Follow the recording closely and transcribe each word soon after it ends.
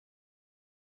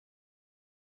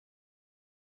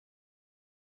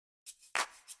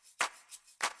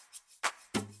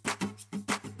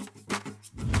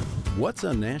What's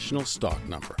a national stock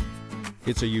number?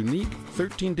 It's a unique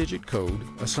 13-digit code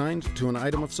assigned to an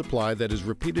item of supply that is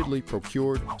repeatedly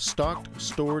procured, stocked,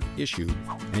 stored, issued,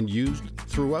 and used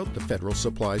throughout the federal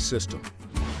supply system.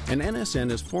 An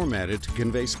NSN is formatted to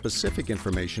convey specific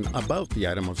information about the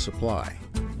item of supply.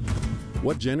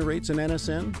 What generates an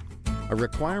NSN? A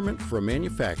requirement for a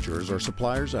manufacturer's or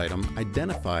supplier's item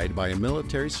identified by a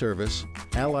military service,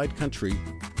 allied country,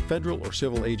 federal or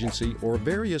civil agency, or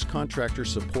various contractor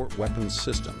support weapons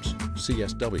systems,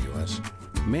 CSWS,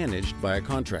 managed by a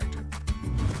contractor.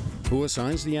 Who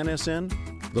assigns the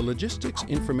NSN? The Logistics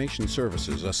Information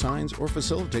Services assigns or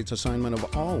facilitates assignment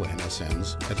of all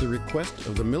NSNs at the request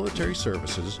of the military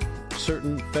services,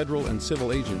 certain federal and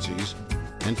civil agencies,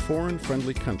 and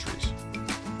foreign-friendly countries.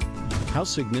 How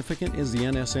significant is the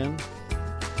NSN?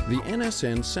 The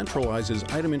NSN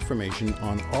centralizes item information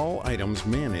on all items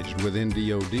managed within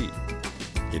DoD.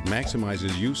 It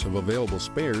maximizes use of available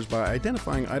spares by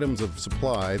identifying items of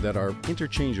supply that are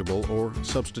interchangeable or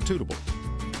substitutable.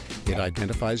 It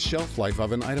identifies shelf life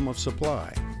of an item of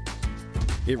supply.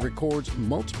 It records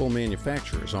multiple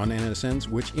manufacturers on NSNs,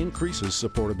 which increases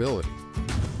supportability.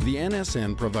 The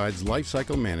NSN provides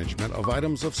lifecycle management of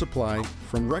items of supply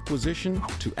from requisition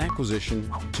to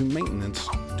acquisition to maintenance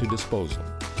to disposal.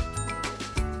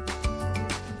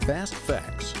 Fast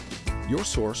Facts, your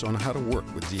source on how to work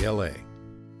with DLA.